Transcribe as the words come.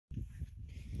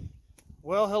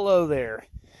Well, hello there.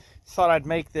 Thought I'd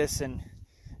make this and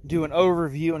do an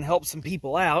overview and help some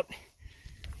people out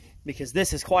because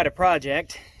this is quite a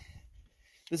project.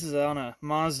 This is on a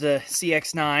Mazda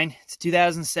CX-9. It's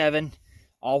 2007,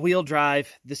 all-wheel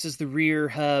drive. This is the rear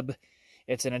hub.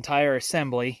 It's an entire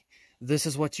assembly. This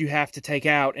is what you have to take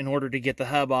out in order to get the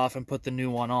hub off and put the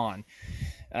new one on.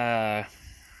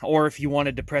 Or if you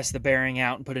wanted to press the bearing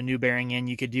out and put a new bearing in,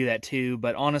 you could do that too.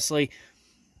 But honestly,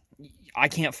 I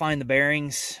can't find the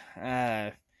bearings.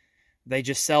 They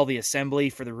just sell the assembly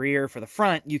for the rear. For the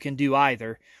front, you can do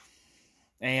either.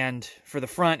 And for the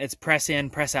front, it's press in,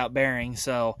 press out bearing.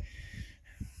 So,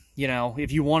 you know,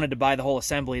 if you wanted to buy the whole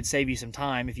assembly, it'd save you some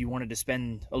time if you wanted to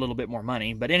spend a little bit more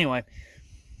money. But anyway,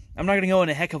 I'm not going to go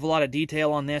into a heck of a lot of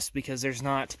detail on this because there's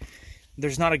not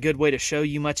a good way to show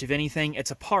you much of anything.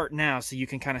 It's a part now, so you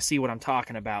can kind of see what I'm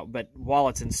talking about. But while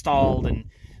it's installed and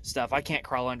stuff, I can't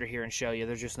crawl under here and show you.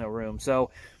 There's just no room. So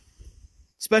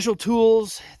special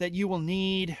tools that you will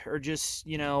need, or just,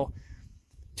 you know,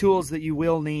 tools that you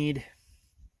will need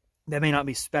that may not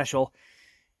be special.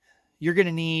 You're going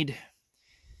to need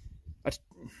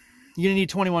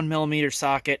 21 millimeter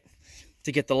socket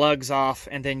to get the lugs off,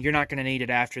 and then you're not going to need it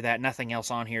after that. Nothing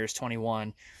else on here is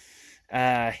 21.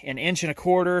 An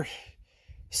 1.25 inch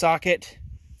socket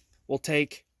will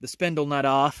take the spindle nut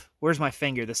off. Where's my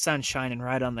finger? The sun's shining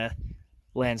right on the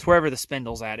lens. Wherever the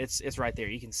spindle's at, it's right there.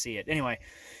 You can see it. Anyway,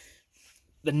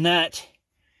 the nut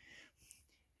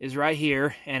is right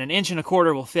here, and an 1.25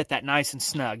 inch will fit that nice and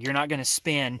snug. You're not going to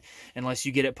spin unless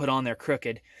you get it put on there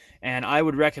crooked. And I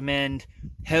would recommend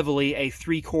heavily a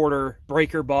 3/4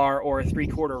 breaker bar or a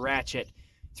 3/4 ratchet,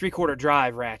 3/4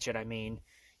 drive ratchet, I mean.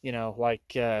 You know, like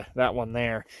that one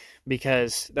there,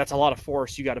 because that's a lot of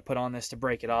force you got to put on this to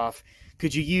break it off.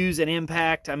 Could you use an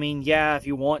impact? I mean, yeah, if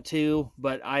you want to,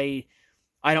 but I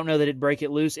don't know that it'd break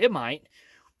it loose. It might,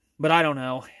 but I don't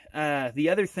know. The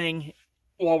other thing,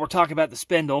 while we're talking about the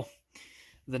spindle,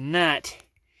 the nut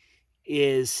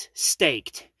is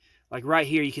staked. Like right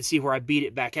here, you can see where I beat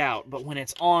it back out, but when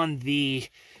it's on the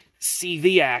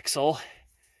CV axle,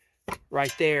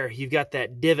 right there, you've got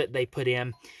that divot they put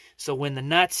in. So when the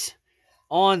nut's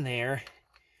on there,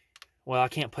 well, I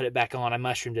can't put it back on. I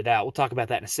mushroomed it out. We'll talk about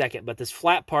that in a second. But this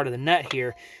flat part of the nut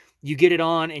here, you get it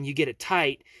on and you get it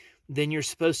tight, then you're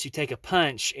supposed to take a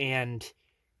punch and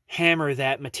hammer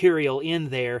that material in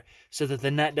there so that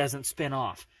the nut doesn't spin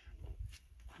off.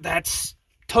 That's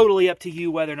totally up to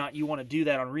you whether or not you want to do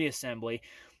that on reassembly.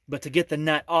 But to get the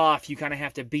nut off, you kind of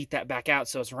have to beat that back out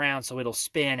so it's round so it'll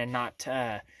spin and not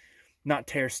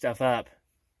tear stuff up.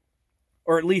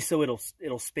 Or at least so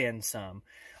it'll spin some.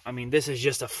 I mean, this is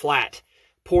just a flat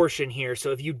portion here.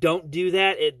 So if you don't do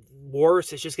that,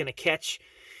 it's just going to catch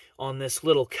on this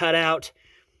little cutout.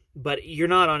 But you're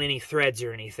not on any threads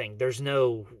or anything. There's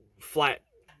no flat,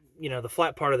 you know, the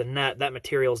flat part of the nut, that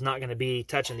material is not going to be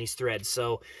touching these threads.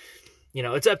 So, you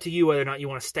know, it's up to you whether or not you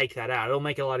want to stake that out. It'll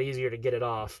make it a lot easier to get it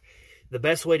off. The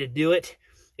best way to do it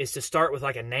is to start with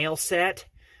like a nail set,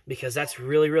 because that's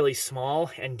really, really small,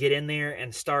 and get in there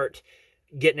and start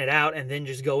getting it out, and then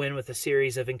just go in with a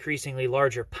series of increasingly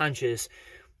larger punches.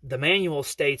 The manual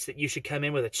states that you should come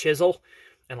in with a chisel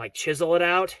and like chisel it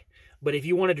out. But if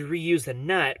you wanted to reuse the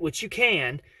nut, which you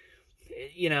can,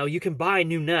 you know, you can buy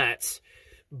new nuts.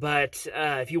 But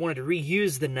if you wanted to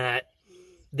reuse the nut,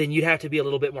 then you'd have to be a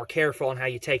little bit more careful on how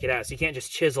you take it out. So you can't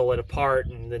just chisel it apart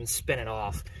and then spin it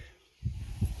off.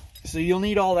 So you'll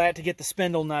need all that to get the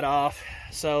spindle nut off.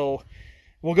 So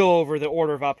we'll go over the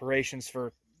order of operations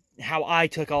for how I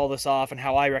took all this off and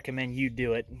how I recommend you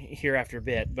do it here after a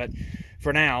bit. But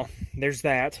for now, there's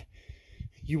that.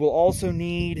 You will also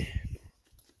need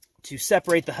to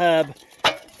separate the hub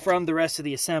from the rest of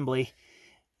the assembly.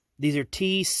 These are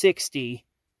T60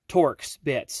 Torx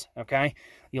bits, okay?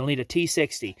 You'll need a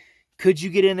T60. Could you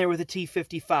get in there with a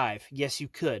T55? Yes, you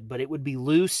could, but it would be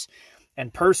loose.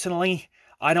 And personally,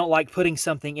 I don't like putting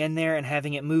something in there and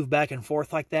having it move back and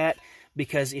forth like that,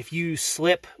 because if you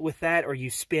slip with that or you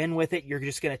spin with it, you're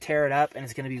just going to tear it up, and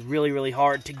it's going to be really, really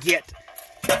hard to get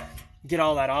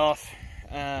all that off.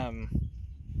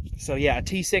 So yeah, a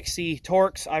T60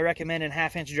 Torx I recommend in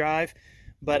 1/2 inch drive,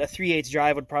 but a 3/8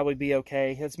 drive would probably be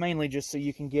okay. It's mainly just so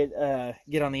you can get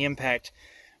on the impact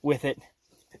with it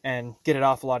and get it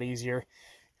off a lot easier.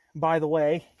 By the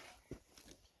way,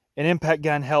 an impact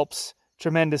gun helps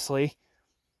tremendously.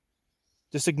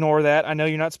 Just ignore that. I know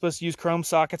you're not supposed to use chrome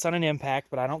sockets on an impact,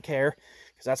 but I don't care,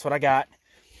 because that's what I got.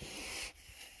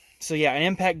 So yeah, an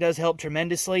impact does help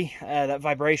tremendously. That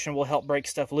vibration will help break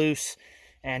stuff loose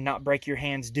and not break your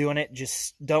hands doing it.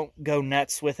 Just don't go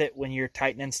nuts with it when you're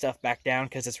tightening stuff back down,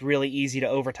 because it's really easy to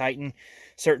over-tighten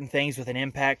certain things with an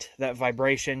impact. That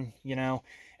vibration, you know,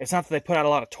 it's not that they put out a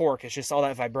lot of torque, it's just all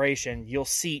that vibration. You'll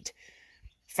seat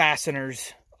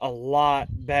fasteners a lot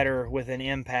better with an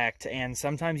impact, and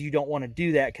sometimes you don't want to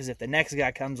do that, because if the next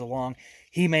guy comes along,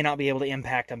 he may not be able to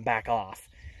impact them back off.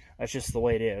 That's just the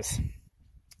way it is.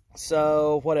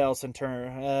 So what else in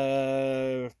turn?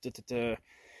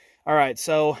 All right,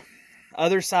 so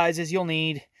other sizes you'll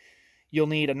need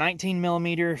a 19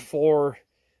 millimeter for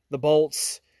the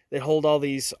bolts that hold all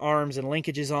these arms and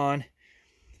linkages on.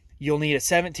 You'll need a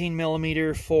 17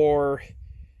 millimeter for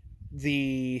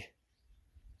the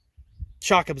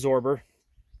shock absorber.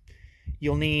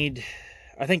 You'll need,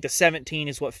 I think the 17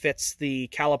 is what fits the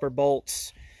caliper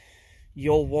bolts.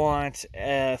 You'll want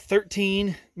a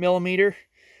 13 millimeter,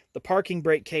 the parking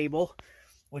brake cable,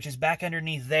 which is back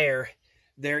underneath there.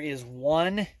 There is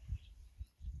one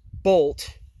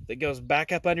bolt that goes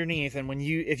back up underneath, and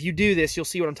if you do this, you'll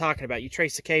see what I'm talking about. You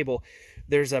trace the cable,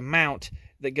 there's a mount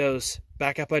that goes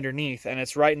back up underneath, and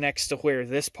it's right next to where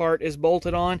this part is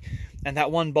bolted on, and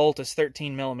that one bolt is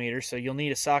 13 millimeters, so you'll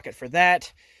need a socket for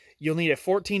that. You'll need a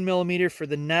 14 millimeter for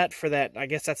the nut for that, I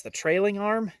guess that's the trailing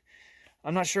arm.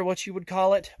 I'm not sure what you would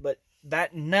call it, but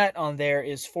that nut on there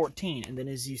is 14, and then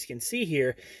as you can see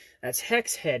here, that's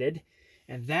hex-headed.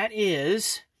 And that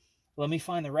is, let me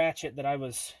find the ratchet that I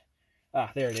was,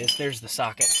 there it is. There's the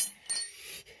socket.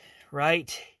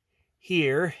 Right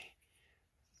here,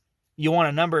 you want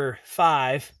a number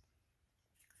 5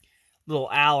 little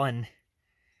Allen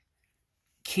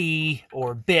key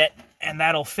or bit, and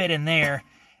that'll fit in there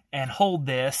and hold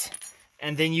this.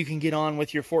 And then you can get on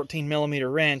with your 14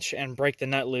 millimeter wrench and break the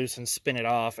nut loose and spin it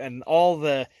off. And all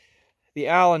the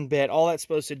Allen bit, all that's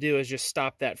supposed to do is just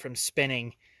stop that from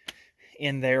spinning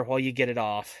in there while you get it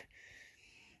off.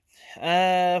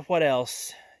 What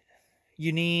else?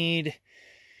 You need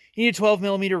a 12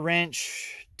 millimeter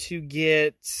wrench to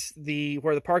get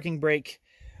where the parking brake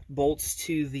bolts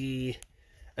to the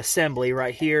assembly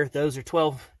right here. Those are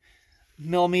 12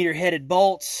 millimeter headed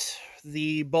bolts.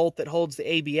 The bolt that holds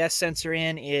the ABS sensor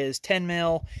in is 10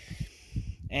 mil,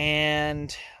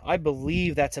 and I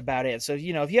believe that's about it. So,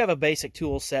 you know, if you have a basic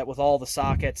tool set with all the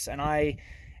sockets, and I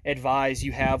advise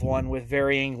you have one with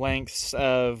varying lengths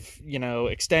of, you know,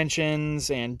 extensions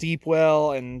and deep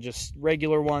well and just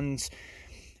regular ones,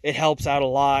 it helps out a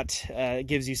lot. It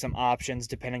gives you some options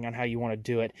depending on how you want to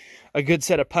do it. A good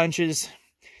set of punches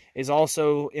is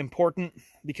also important,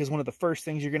 because one of the first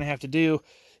things you're going to have to do,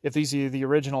 if these are the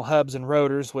original hubs and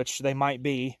rotors, which they might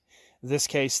be, in this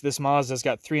case, this Mazda's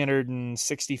got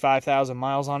 365,000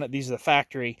 miles on it. These are the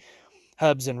factory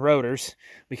hubs and rotors,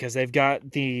 because they've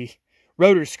got the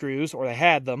rotor screws, or they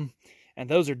had them, and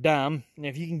those are dumb. And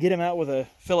if you can get them out with a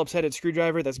Phillips headed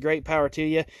screwdriver, that's great, power to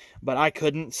you, but I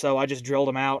couldn't, so I just drilled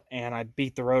them out and I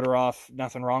beat the rotor off.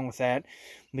 Nothing wrong with that,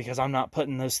 because I'm not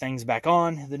putting those things back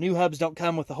on. The new hubs don't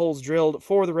come with the holes drilled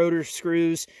for the rotor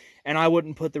screws, and I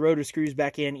wouldn't put the rotor screws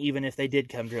back in even if they did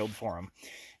come drilled for them.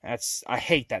 I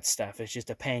hate that stuff. It's just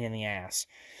a pain in the ass.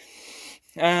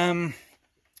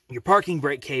 Your parking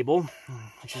brake cable,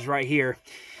 which is right here,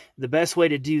 the best way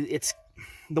to do it's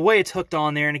the way it's hooked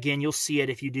on there, and again, you'll see it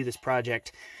if you do this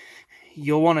project.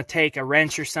 You'll want to take a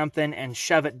wrench or something and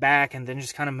shove it back, and then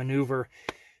just kind of maneuver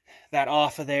that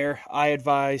off of there. I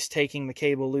advise taking the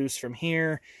cable loose from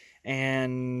here,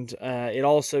 and it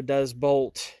also does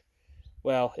bolt.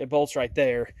 Well, it bolts right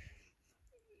there.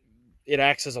 It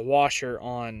acts as a washer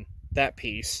on that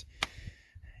piece,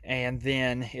 and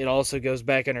then it also goes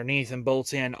back underneath and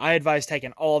bolts in. I advise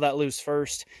taking all that loose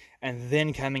first and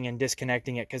then coming and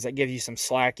disconnecting it, because that gives you some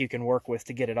slack you can work with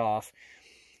to get it off.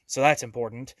 So that's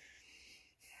important.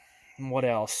 And what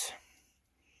else?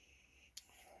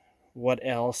 What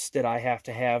else did I have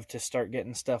to start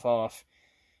getting stuff off?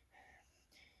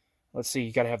 Let's see,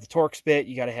 you got to have the Torx bit,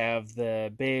 you got to have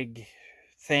the big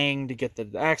thing to get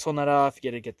the axle nut off, you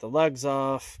got to get the lugs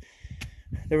off.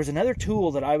 There was another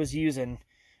tool that I was using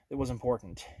that was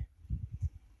important.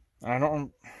 I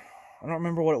don't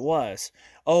remember what it was.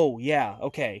 Oh, yeah,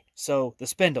 okay. So, the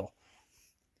spindle.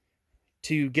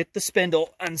 To get the spindle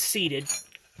unseated,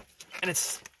 and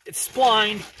it's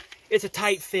splined, it's a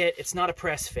tight fit, it's not a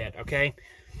press fit, okay?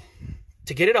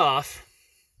 To get it off,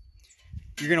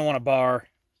 you're going to want a bar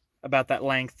about that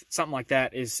length. Something like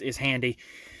that is handy.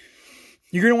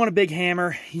 You're going to want a big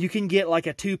hammer. You can get like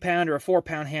a 2-pound or a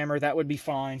 4-pound hammer. That would be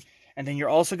fine. And then you're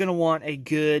also going to want a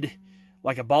good,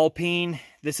 like a ball peen.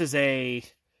 This is I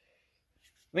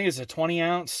think it's a 20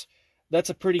 ounce. That's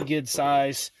a pretty good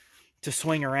size to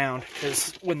swing around,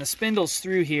 because when the spindle's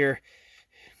through here,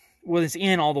 when it's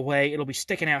in all the way, it'll be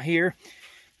sticking out here.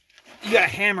 You gotta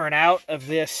hammer it out of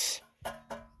this. All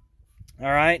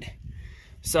right.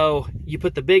 So you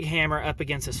put the big hammer up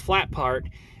against this flat part,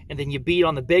 and then you beat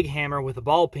on the big hammer with a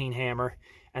ball peen hammer,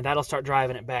 and that'll start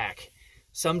driving it back.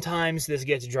 Sometimes this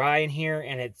gets dry in here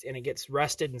and it gets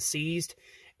rusted and seized.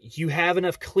 You have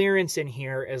enough clearance in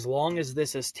here as long as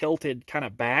this is tilted kind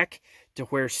of back to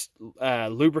where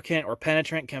lubricant or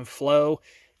penetrant can flow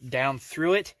down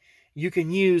through it. You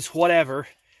can use whatever.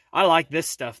 I like this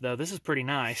stuff though. This is pretty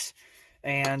nice.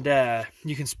 And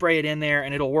you can spray it in there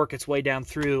and it'll work its way down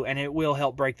through and it will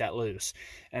help break that loose.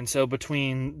 And so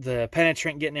between the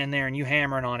penetrant getting in there and you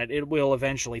hammering on it, it will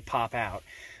eventually pop out.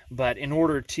 But in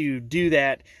order to do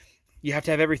that, you have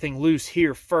to have everything loose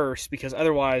here first, because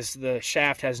otherwise the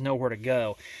shaft has nowhere to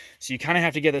go. So you kind of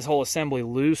have to get this whole assembly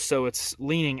loose so it's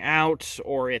leaning out,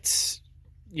 or it's,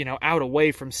 you know, out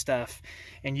away from stuff,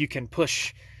 and you can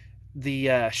push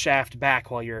the shaft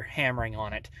back while you're hammering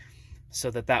on it, so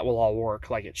that will all work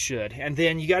like it should. And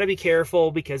then you got to be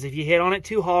careful, because if you hit on it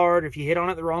too hard, or if you hit on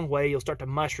it the wrong way, you'll start to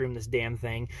mushroom this damn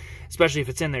thing, especially if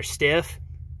it's in there stiff.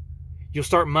 You'll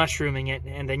start mushrooming it,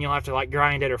 and then you'll have to like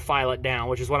grind it or file it down,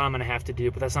 which is what I'm going to have to do,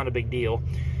 but that's not a big deal.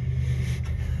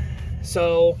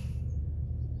 So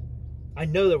I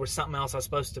know there was something else I was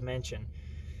supposed to mention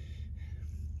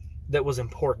that was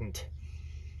important,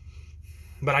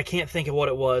 but I can't think of what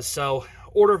it was. So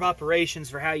order of operations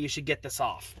for how you should get this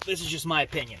off. This is just my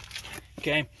opinion,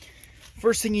 okay?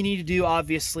 First thing you need to do,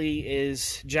 obviously,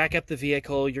 is jack up the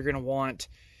vehicle. You're going to want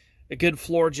a good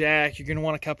floor jack. You're going to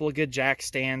want a couple of good jack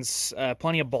stands,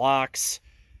 plenty of blocks.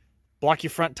 Block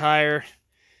your front tire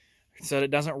so that it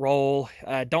doesn't roll.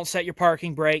 Don't set your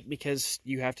parking brake, because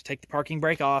you have to take the parking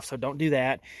brake off, so don't do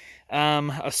that.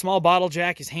 A small bottle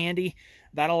jack is handy.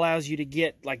 That allows you to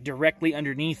get like directly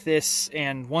underneath this,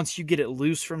 and once you get it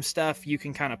loose from stuff, you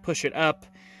can kind of push it up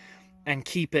and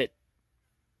keep it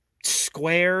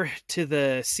square to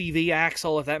the CV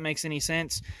axle, if that makes any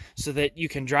sense, so that you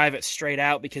can drive it straight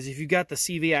out. Because if you've got the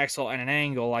CV axle at an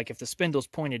angle, like if the spindle's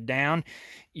pointed down,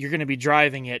 you're going to be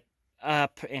driving it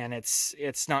up, and it's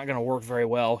not going to work very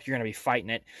well. You're going to be fighting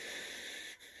it.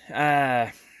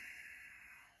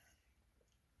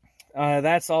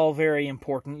 That's all very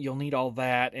important. You'll need all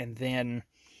that, and then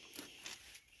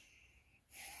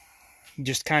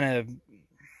just kind of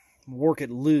work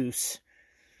it loose.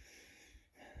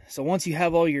 So once you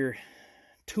have all your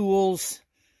tools...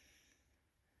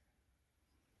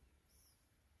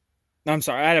 I'm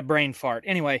sorry, I had a brain fart.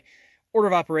 Anyway, order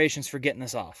of operations for getting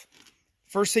this off.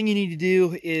 First thing you need to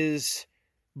do is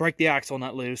break the axle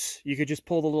nut loose. You could just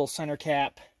pull the little center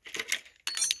cap,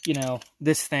 you know,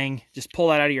 this thing. Just pull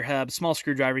that out of your hub. Small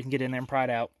screwdriver, you can get in there and pry it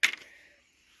out.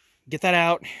 Get that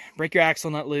out. Break your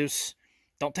axle nut loose.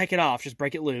 Don't take it off, just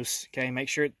break it loose. Okay, make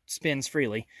sure it spins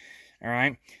freely. All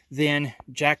right, then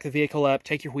jack the vehicle up,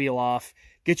 take your wheel off,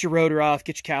 get your rotor off,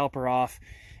 get your caliper off,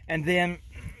 and then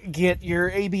get your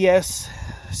ABS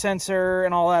sensor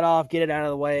and all that off, get it out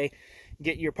of the way,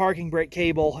 get your parking brake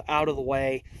cable out of the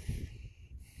way,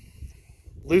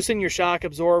 loosen your shock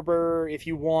absorber if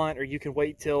you want, or you can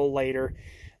wait till later.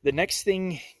 The next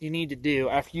thing you need to do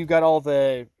after you got all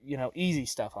the, you know, easy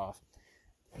stuff off,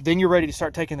 then you're ready to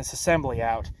start taking this assembly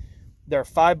out. There are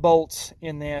 5 bolts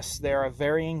in this. There are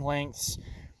varying lengths.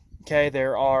 Okay,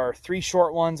 there are 3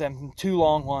 short ones and 2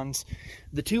 long ones.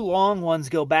 The 2 long ones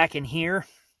go back in here,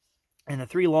 and the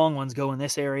 3 long ones go in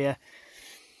this area.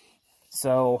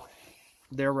 So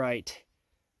they're right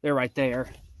there.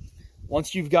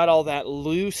 Once you've got all that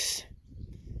loose,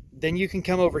 then you can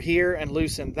come over here and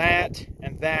loosen that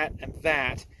and that and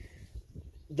that.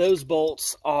 Those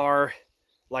bolts are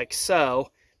like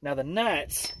so. Now the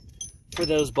nuts for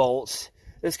those bolts,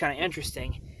 this is kind of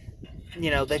interesting.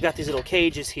 You know, they've got these little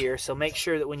cages here, so make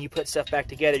sure that when you put stuff back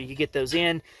together, you get those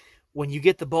in. When you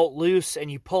get the bolt loose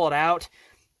and you pull it out,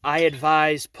 I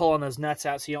advise pulling those nuts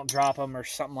out so you don't drop them or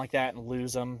something like that and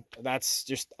lose them. That's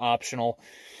just optional.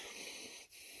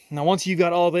 Now, once you've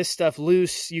got all this stuff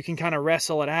loose, you can kind of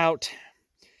wrestle it out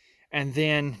and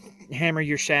then hammer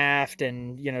your shaft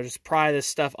and, you know, just pry this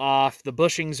stuff off. The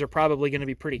bushings are probably going to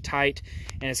be pretty tight,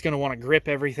 and it's going to want to grip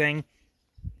everything.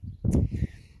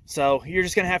 So you're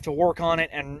just going to have to work on it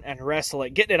and wrestle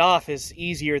it. Getting it off is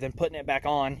easier than putting it back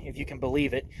on, if you can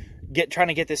believe it. Trying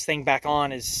to get this thing back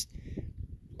on is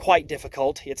quite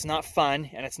difficult. It's not fun,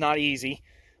 and it's not easy,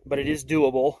 but it is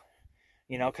doable,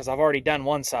 you know, because I've already done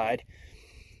one side.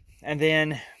 And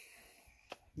then,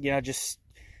 you know, just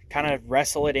kind of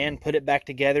wrestle it in, put it back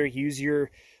together, use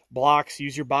your blocks,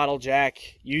 use your bottle jack,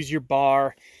 use your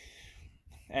bar,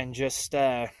 and just,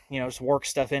 you know, just work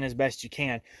stuff in as best you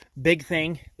can. Big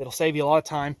thing that'll save you a lot of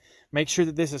time, make sure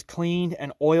that this is cleaned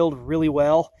and oiled really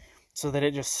well so that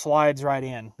it just slides right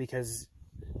in, because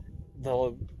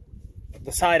the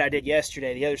side I did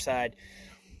yesterday, the other side,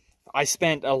 I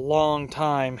spent a long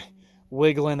time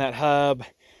wiggling that hub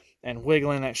and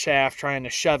wiggling that shaft, trying to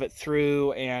shove it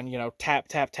through and, you know, tap,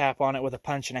 tap, tap on it with a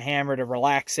punch and a hammer to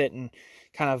relax it and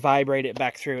kind of vibrate it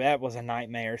back through. That was a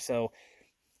nightmare. So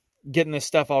getting this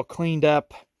stuff all cleaned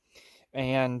up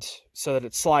and so that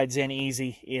it slides in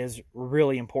easy is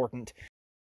really important.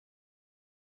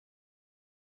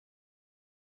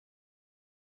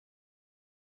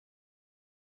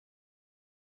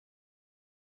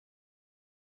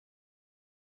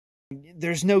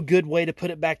 There's no good way to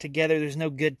put it back together. There's no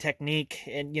good technique.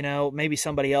 And, you know, maybe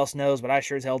somebody else knows, but I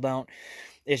sure as hell don't.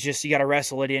 It's just you got to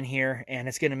wrestle it in here, and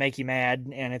it's going to make you mad,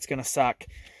 and it's going to suck.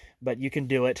 But you can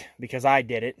do it because I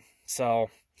did it. So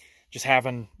just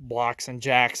having blocks and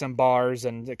jacks and bars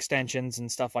and extensions and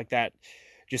stuff like that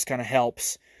just kind of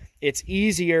helps. It's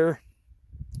easier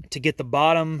to get the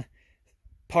bottom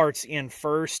parts in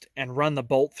first and run the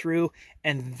bolt through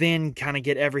and then kind of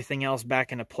get everything else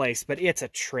back into place. But it's a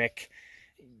trick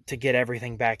to get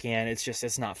everything back in.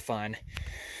 It's not fun.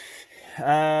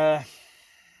 Part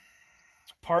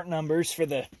numbers for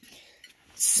the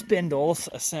spindles,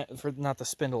 not the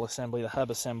spindle assembly, the hub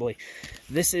assembly.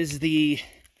 This is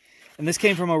and this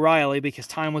came from O'Reilly because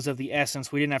time was of the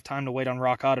essence. We didn't have time to wait on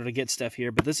Rock Auto to get stuff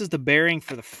here, but this is the bearing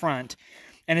for the front.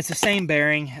 And it's the same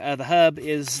bearing. The hub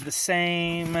is the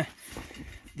same.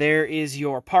 There is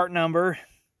your part number.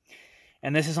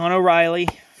 And this is on O'Reilly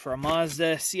for a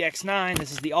Mazda CX-9.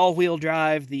 This is the all-wheel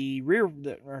drive,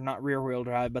 not rear-wheel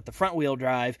drive, but the front-wheel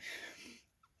drive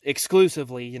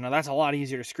exclusively. You know, that's a lot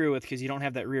easier to screw with because you don't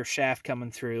have that rear shaft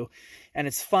coming through. And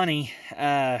it's funny,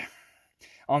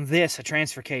 on this, a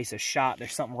transfer case is shot.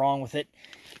 There's something wrong with it.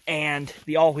 And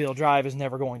the all-wheel drive is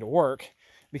never going to work,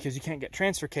 because you can't get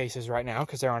transfer cases right now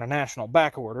because they're on a national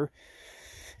back order.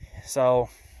 So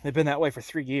they've been that way for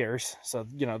 3 years. So,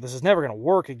 you know, this is never going to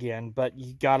work again, but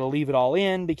you got to leave it all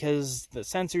in because the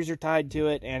sensors are tied to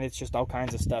it, and it's just all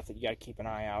kinds of stuff that you got to keep an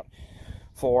eye out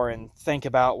for and think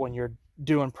about when you're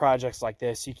doing projects like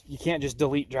this. You can't just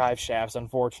delete drive shafts,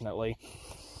 unfortunately.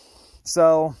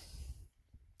 So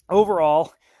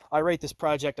overall, I rate this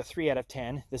project a 3 out of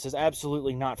 10. This is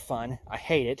absolutely not fun. I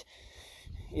hate it.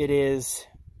 It is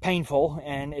painful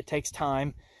and it takes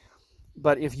time,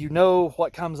 but if you know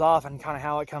what comes off and kind of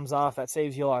how it comes off, that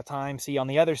saves you a lot of time. See, on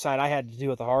the other side, I had to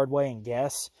do it the hard way and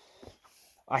guess.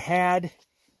 I had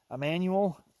a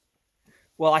manual.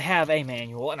 Well, I have a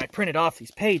manual, and I printed off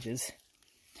these pages,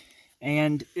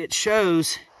 and it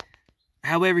shows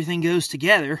how everything goes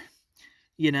together,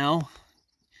 you know.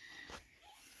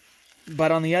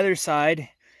 But on the other side,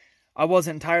 I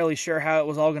wasn't entirely sure how it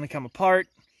was all going to come apart.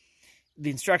 The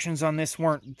instructions on this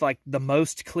weren't like the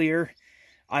most clear.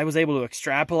 I was able to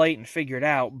extrapolate and figure it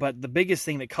out, but the biggest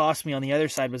thing that cost me on the other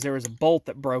side was there was a bolt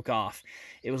that broke off.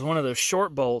 It was one of those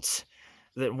short bolts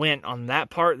that went on that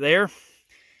part there,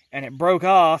 and it broke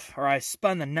off, or I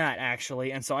spun the nut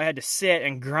actually, and so I had to sit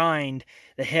and grind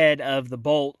the head of the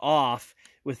bolt off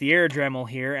with the air Dremel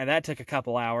here, and that took a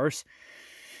couple hours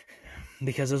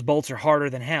because those bolts are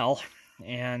harder than hell.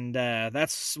 And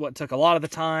that's what took a lot of the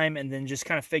time, and then just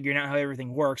kind of figuring out how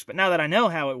everything works. But now that I know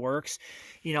how it works,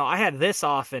 you know, I had this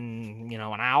off in, you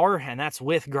know, an hour, and that's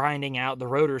with grinding out the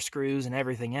rotor screws and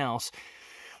everything else.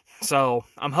 So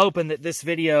I'm hoping that this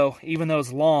video, even though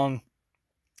it's long,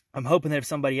 I'm hoping that if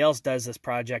somebody else does this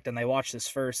project and they watch this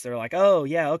first, they're like, oh,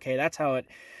 yeah, okay, that's how it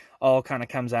all kind of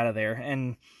comes out of there.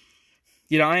 And,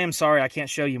 you know, I am sorry I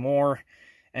can't show you more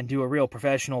and do a real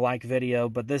professional-like video,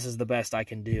 but this is the best I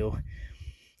can do.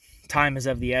 Time is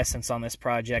of the essence on this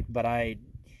project, but I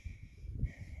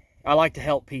like to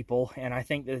help people, and I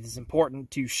think that it's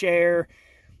important to share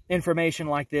information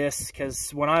like this,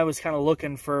 because when I was kind of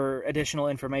looking for additional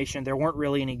information, there weren't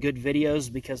really any good videos,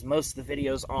 because most of the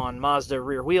videos on Mazda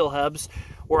rear wheel hubs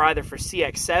were either for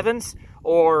CX-7s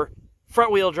or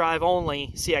front wheel drive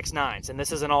only CX-9s, and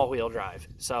this is an all-wheel drive,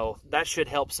 so that should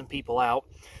help some people out.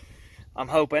 I'm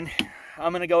hoping.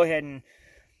 I'm going to go ahead and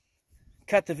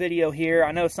cut the video here.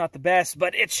 I know it's not the best,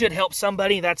 but it should help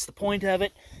somebody. That's the point of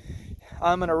it.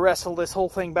 I'm going to wrestle this whole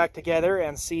thing back together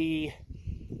and see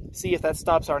if that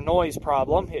stops our noise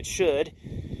problem. It should.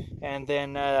 And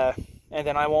then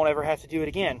I won't ever have to do it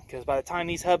again, because by the time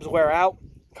these hubs wear out,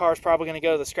 the car's probably going to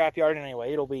go to the scrapyard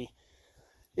anyway. It'll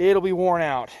be worn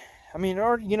out. I mean,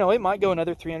 or, you know, it might go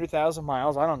another 300,000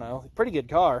 miles. I don't know. Pretty good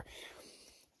car.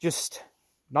 Just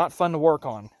not fun to work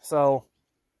on. So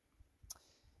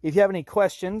if you have any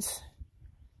questions,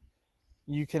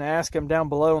 you can ask them down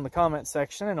below in the comment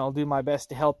section, and I'll do my best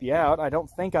to help you out. I don't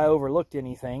think I overlooked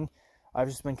anything. I've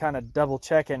just been kind of double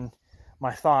checking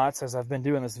my thoughts as I've been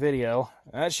doing this video.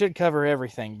 That should cover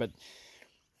everything, but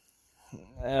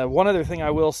one other thing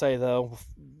I will say, though,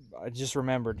 I just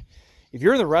remembered. If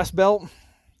you're in the Rust Belt,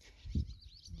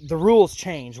 the rules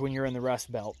change when you're in the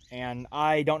Rust Belt, and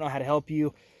I don't know how to help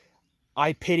you.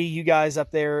 I pity you guys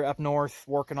up there, up north,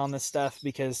 working on this stuff,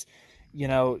 because, you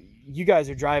know, you guys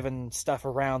are driving stuff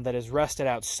around that is rusted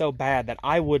out so bad that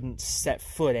I wouldn't set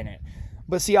foot in it.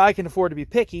 But see, I can afford to be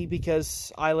picky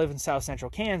because I live in South Central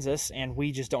Kansas, and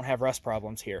we just don't have rust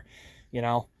problems here. You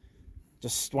know,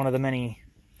 just one of the many,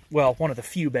 well, one of the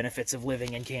few benefits of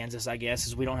living in Kansas, I guess,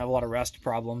 is we don't have a lot of rust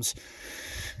problems.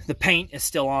 The paint is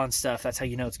still on stuff. That's how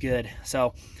you know it's good.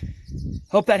 So,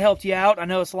 hope that helped you out. I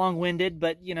know it's long-winded,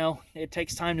 but, you know, it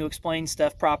takes time to explain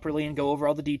stuff properly and go over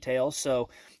all the details. So,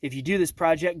 if you do this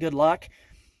project, good luck.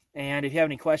 And if you have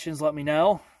any questions, let me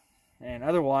know. And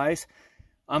otherwise,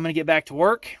 I'm going to get back to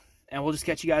work, and we'll just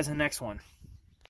catch you guys in the next one.